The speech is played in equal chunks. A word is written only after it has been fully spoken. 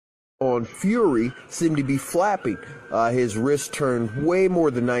on Fury seemed to be flapping. His wrist turned way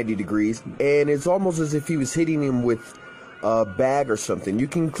more than 90 degrees, and it's almost as if he was hitting him with a bag or something. You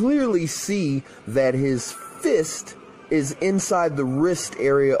can clearly see that his fist is inside the wrist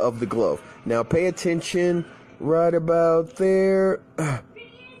area of the glove. Now pay attention right about there.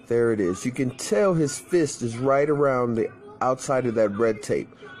 There it is. You can tell his fist is right around the outside of that red tape.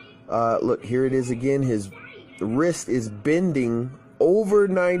 Look, here it is again. His wrist is bending over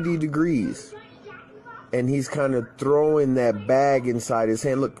 90 degrees, and he's kind of throwing that bag inside his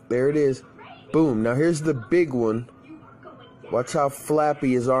hand. Look, there it is. Boom. Now here's the big one. Watch how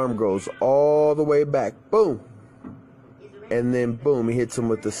flappy his arm goes all the way back. Boom. And then boom, he hits him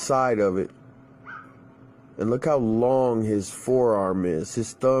with the side of it. And look how long his forearm is.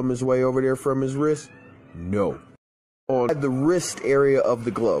 His thumb is way over there from his wrist. No. On the wrist area of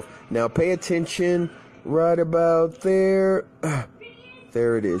the glove. Now pay attention right about there.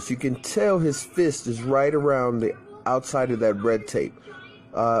 There it is. You can tell his fist is right around the outside of that red tape.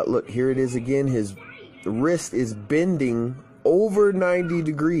 Look, here it is again. His wrist is bending over 90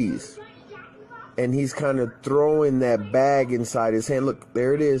 degrees, and he's kind of throwing that bag inside his hand. Look,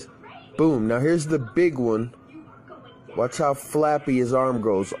 there it is. Boom. Now here's the big one. Watch how flappy his arm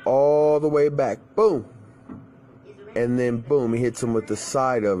goes all the way back. Boom. And then boom, he hits him with the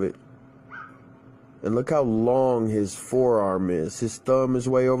side of it. And look how long his forearm is. His thumb is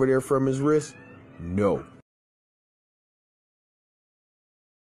way over there from his wrist. No.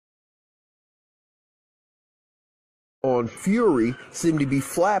 On Fury seemed to be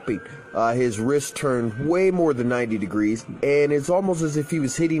flapping. His wrist turned way more than 90 degrees, and it's almost as if he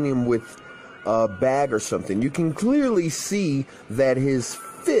was hitting him with a bag or something. You can clearly see that his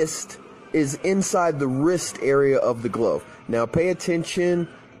fist is inside the wrist area of the glove. Now pay attention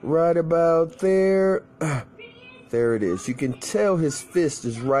right about there. There it is. You can tell his fist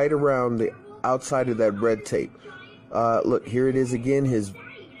is right around the outside of that red tape. Look, here it is again. His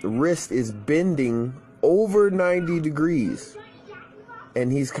wrist is bending over 90 degrees,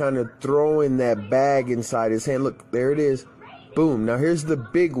 and he's kind of throwing that bag inside his hand. Look, there it is. Boom. Now here's the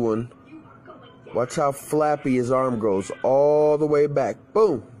big one. Watch how flappy his arm goes all the way back.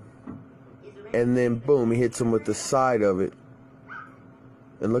 Boom. And then boom, he hits him with the side of it.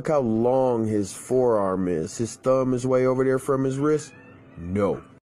 And look how long his forearm is. His thumb is way over there from his wrist. No.